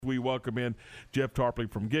welcome in Jeff Tarpley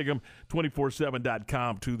from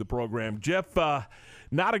Gig'em247.com to the program. Jeff,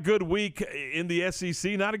 not a good week in the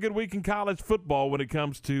SEC, not a good week in college football when it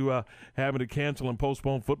comes to having to cancel and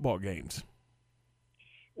postpone football games.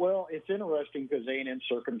 Well, it's interesting because A&M's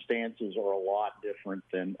circumstances are a lot different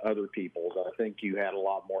than other people's. I think you had a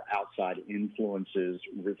lot more outside influences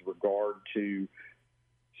with regard to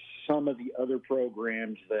some of the other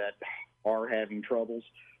programs that are having troubles.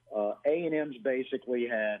 A&M's basically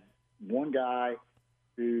had one guy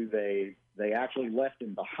who they actually left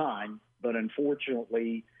him behind, but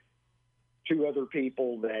unfortunately two other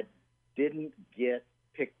people that didn't get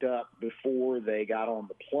picked up before they got on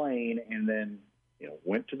the plane and then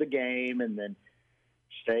went to the game and then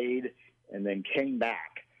stayed and then came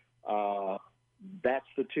back. That's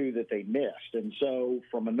the two that they missed. And so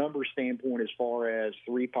from a number standpoint, as far as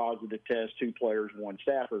 3 positive tests, 2 players, 1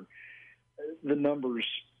 staffer, the numbers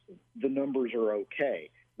are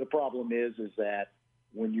okay. The problem is that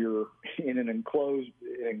when you're in an enclosed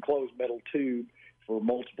metal tube for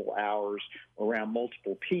multiple hours around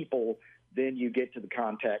multiple people, then you get to the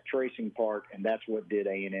contact tracing part, and that's what did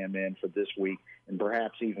A&M in for this week and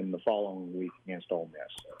perhaps even the following week against Ole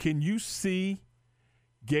Miss. Can you see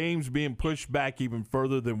games being pushed back even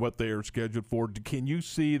further than what they are scheduled for? Can you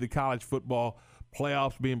see the college football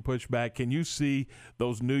playoffs being pushed back? Can you see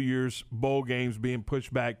those New Year's bowl games being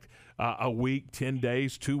pushed back a week, 10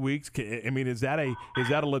 days, 2 weeks? Is that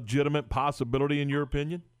a legitimate possibility in your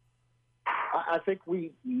opinion? I think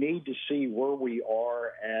we need to see where we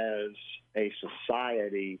are as a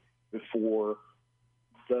society before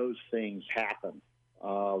those things happen.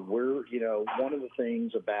 One of the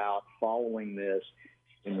things about following this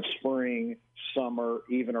in the spring, summer,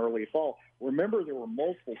 even early fall, remember there were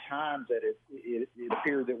multiple times that it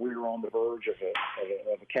appeared that we were on the verge of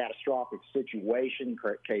a catastrophic situation.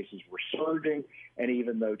 Cases were surging, and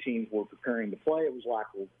even though teams were preparing to play, it was like,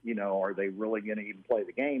 are they really going to even play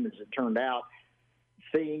the game? As it turned out,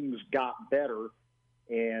 things got better,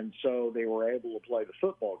 and so they were able to play the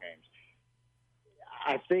football games.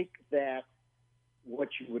 I think that what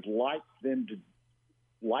you would like them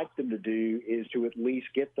to do is to at least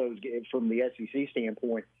get those, from the SEC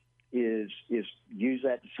standpoint, is use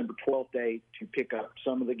that December 12th date to pick up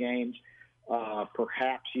some of the games,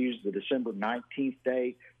 perhaps use the December 19th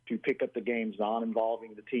date to pick up the games not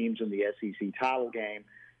involving the teams in the SEC title game,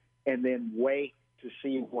 and then wait to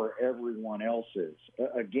see where everyone else is.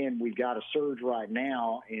 Again, we've got a surge right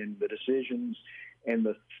now in the decisions, and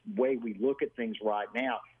the way we look at things right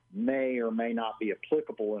now may or may not be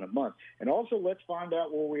applicable in a month. And also, let's find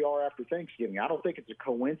out where we are after Thanksgiving. I don't think it's a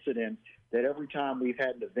coincidence that every time we've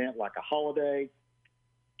had an event like a holiday,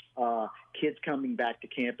 kids coming back to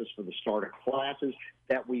campus for the start of classes,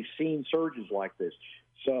 that we've seen surges like this.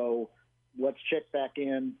 So let's check back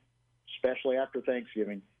in, especially after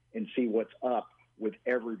Thanksgiving, and see what's up with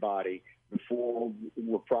everybody before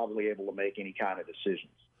we're probably able to make any kind of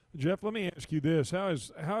decisions. Jeff, let me ask you this. How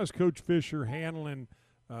is Coach Fisher handling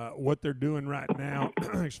what they're doing right now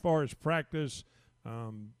as far as practice,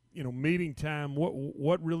 meeting time?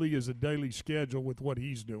 What really is a daily schedule with what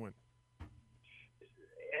he's doing?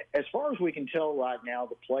 As far as we can tell right now,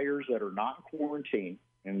 the players that are not in quarantine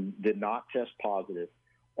and did not test positive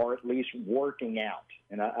are at least working out.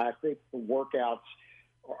 And I think the workouts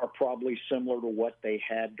are probably similar to what they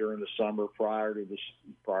had during the summer prior to the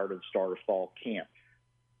start of fall camp.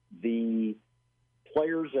 The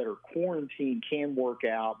players that are quarantined can work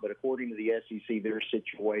out, but according to the SEC, their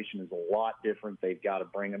situation is a lot different. They've got to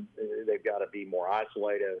bring them. They've got to be more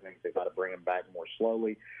isolated. I think they've got to bring them back more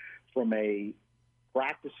slowly. From a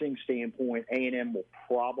practicing standpoint, A&M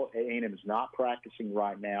is not practicing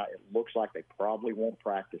right now. It looks like they probably won't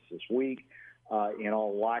practice this week. In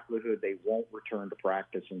all likelihood, they won't return to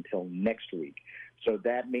practice until next week. So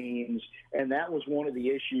that means, and that was one of the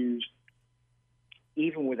issues,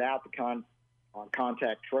 even without the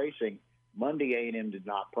contact tracing, Monday A&M did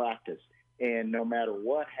not practice. And no matter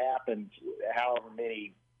what happened, however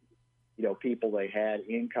many people they had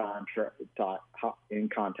in contact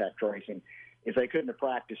tracing, if they couldn't have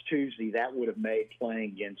practiced Tuesday, that would have made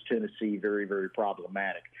playing against Tennessee very, very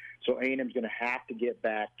problematic. So A&M's going to have to get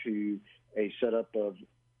back to a setup of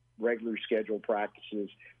regular scheduled practices,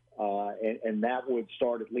 and that would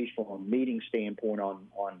start at least from a meeting standpoint on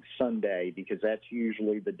Sunday, because that's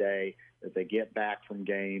usually the day that they get back from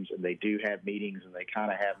games, and they do have meetings, and they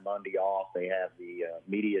kind of have Monday off. They have the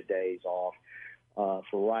media days off.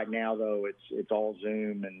 For right now, though, it's all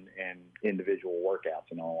Zoom and individual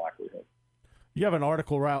workouts in all likelihood. You have an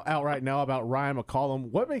article out right now about Ryan McCollum.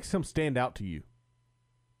 What makes him stand out to you?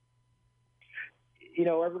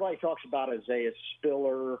 Everybody talks about Isaiah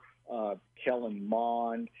Spiller,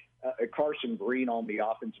 Carson Green on the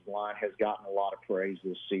offensive line has gotten a lot of praise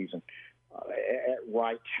this season. At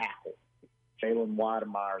right tackle, Jalen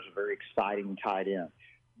Weidemeyer is a very exciting tight end.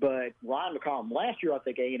 But Ryan McCollum, last year I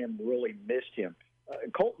think A&M really missed him.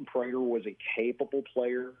 Colton Prater was a capable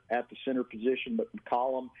player at the center position, but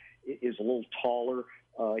McCollum is a little taller.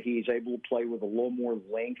 He's able to play with a little more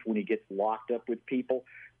length when he gets locked up with people.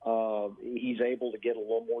 He's able to get a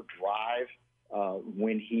little more drive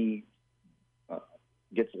when he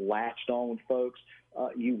gets latched on with folks.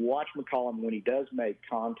 You watch McCollum when he does make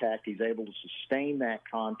contact, he's able to sustain that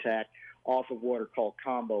contact off of what are called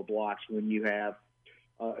combo blocks when you have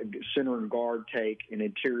center and guard take an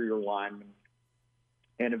interior lineman,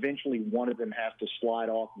 and eventually one of them has to slide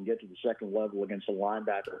off and get to the second level against a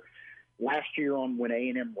linebacker. Last year on when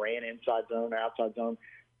A&M ran inside zone, outside zone,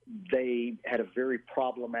 they had a very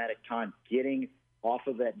problematic time getting off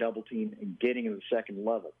of that double team and getting to the second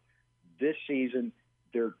level. This season,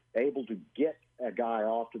 they're able to get a guy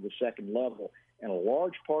off to the second level, and a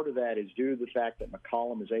large part of that is due to the fact that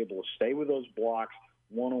McCollum is able to stay with those blocks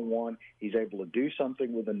one-on-one. He's able to do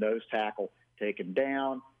something with a nose tackle, take him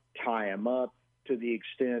down, tie him up, to the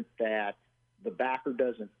extent that the backer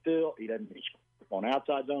doesn't fill. He doesn't on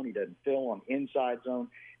outside zone. He doesn't fill on inside zone.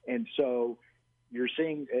 And so you're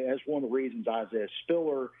seeing, that's one of the reasons Isaiah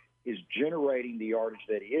Spiller is generating the yardage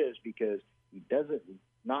that he is, because he doesn't,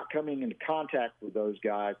 not coming into contact with those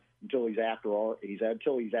guys until he's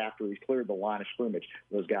cleared the line of scrimmage.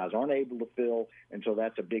 Those guys aren't able to fill, and so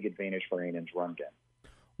that's a big advantage for A&M's run game.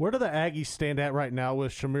 Where do the Aggies stand at right now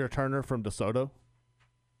with Shamir Turner from DeSoto?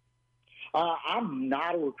 I'm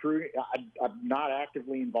not a recruiter. I'm not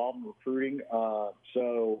actively involved in recruiting,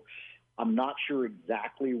 so I'm not sure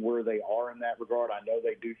exactly where they are in that regard. I know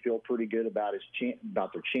they do feel pretty good about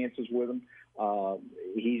about their chances with him.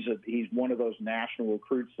 He's one of those national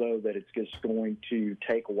recruits, though, that it's just going to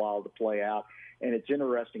take a while to play out. And it's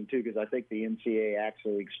interesting, too, because I think the NCAA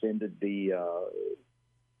actually extended the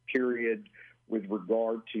period with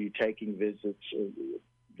regard to taking visits,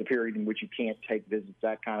 the period in which you can't take visits,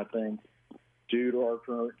 that kind of thing, due to our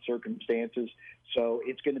current circumstances. So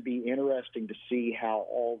it's going to be interesting to see how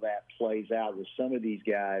all that plays out with some of these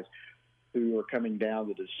guys who are coming down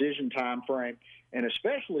the decision time frame. And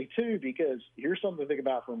especially, too, because here's something to think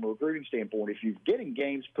about from a recruiting standpoint. If you're getting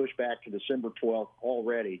games pushed back to December 12th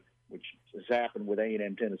already, which has happened with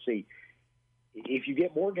A&M Tennessee, if you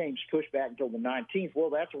get more games pushed back until the 19th, well,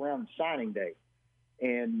 that's around signing day.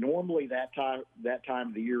 And normally that time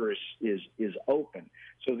of the year is open.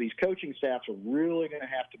 So these coaching staffs are really going to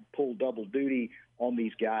have to pull double duty on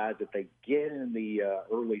these guys that they get in the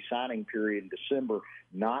early signing period in December,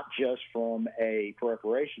 not just from a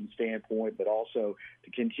preparation standpoint, but also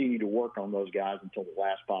to continue to work on those guys until the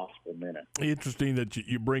last possible minute. Interesting that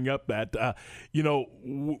you bring up that.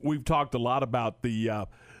 We've talked a lot about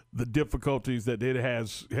the difficulties that it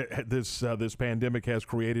has this pandemic has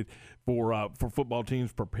created for football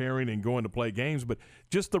teams preparing and going to play games, but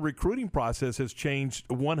just the recruiting process has changed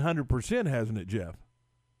 100%, hasn't it, Jeff?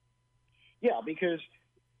 Yeah, because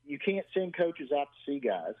you can't send coaches out to see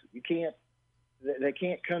guys. They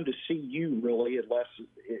can't come to see you really unless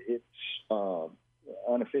it's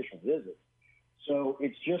unofficial visits. So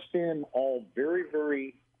it's just been all very,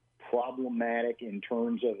 very problematic in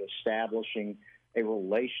terms of establishing a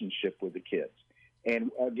relationship with the kids.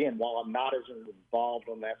 And again, while I'm not as involved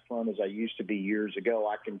on that front as I used to be years ago,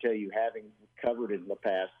 I can tell you, having covered it in the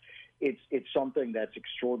past, it's something that's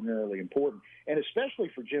extraordinarily important. And especially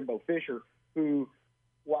for Jimbo Fisher, who,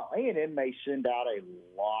 while A&M may send out a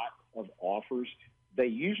lot of offers, they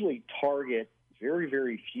usually target very,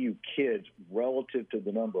 very few kids relative to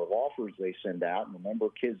the number of offers they send out and the number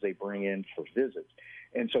of kids they bring in for visits.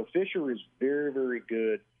 And so Fisher is very, very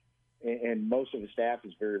good, and most of the staff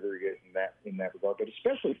is very, very good in that regard, but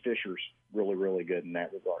especially Fisher's really, really good in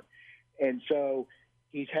that regard. And so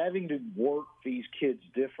he's having to work these kids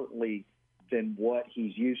differently than what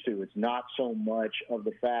he's used to. It's not so much of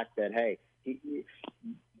the fact that, hey,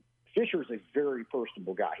 Fisher's a very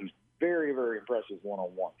personable guy. He's very, very impressive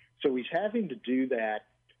one-on-one. So he's having to do that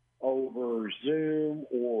over Zoom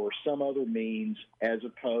or some other means as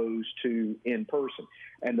opposed to in person.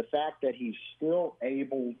 And the fact that he's still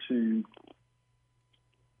able to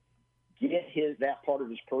get that part of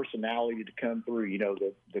his personality to come through,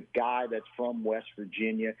 the guy that's from West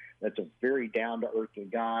Virginia, that's a very down-to-earth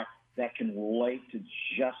guy that can relate to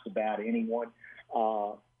just about anyone,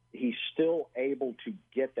 he's still able to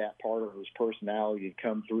get that part of his personality to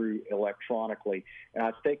come through electronically. And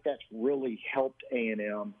I think that's really helped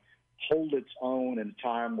A&M hold its own in a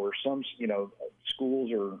time where some,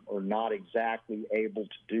 schools are not exactly able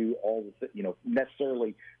to do all the,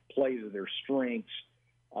 necessarily play to their strengths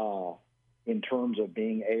in terms of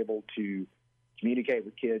being able to communicate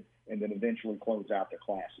with kids and then eventually close out their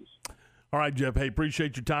classes. All right, Jeff. Hey,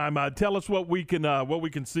 appreciate your time. Tell us what we can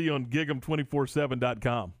see on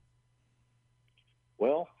gig'em247.com.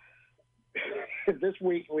 Well, this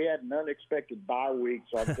week we had an unexpected bye week,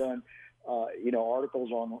 so I've done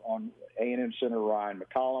articles on A&M center Ryan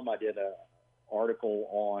McCollum. I did an article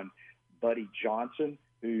on Buddy Johnson,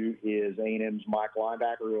 who is A&M's Mike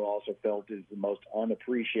linebacker, who also felt is the most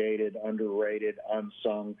unappreciated, underrated,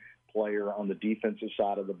 unsung player on the defensive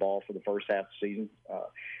side of the ball for the first half of the season.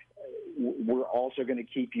 We're also going to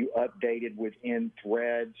keep you updated within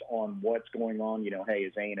threads on what's going on. Hey,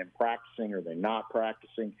 is A&M practicing? Are they not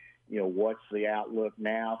practicing? What's the outlook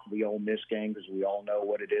now for the Ole Miss game? Because we all know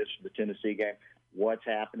what it is for the Tennessee game. What's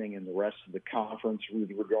happening in the rest of the conference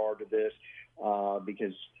with regard to this?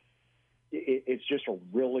 Because it's just a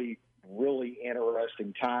really, really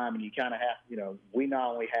interesting time. And you kind of have, we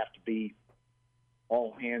not only have to be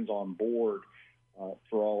all hands on board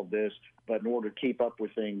for all of this, but in order to keep up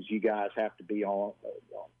with things, you guys have to be on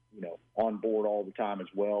board all the time as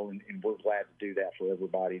well. And we're glad to do that for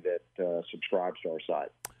everybody that subscribes to our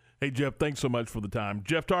site. Hey, Jeff, thanks so much for the time.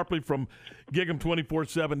 Jeff Tarpley from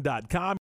gig'em247.com.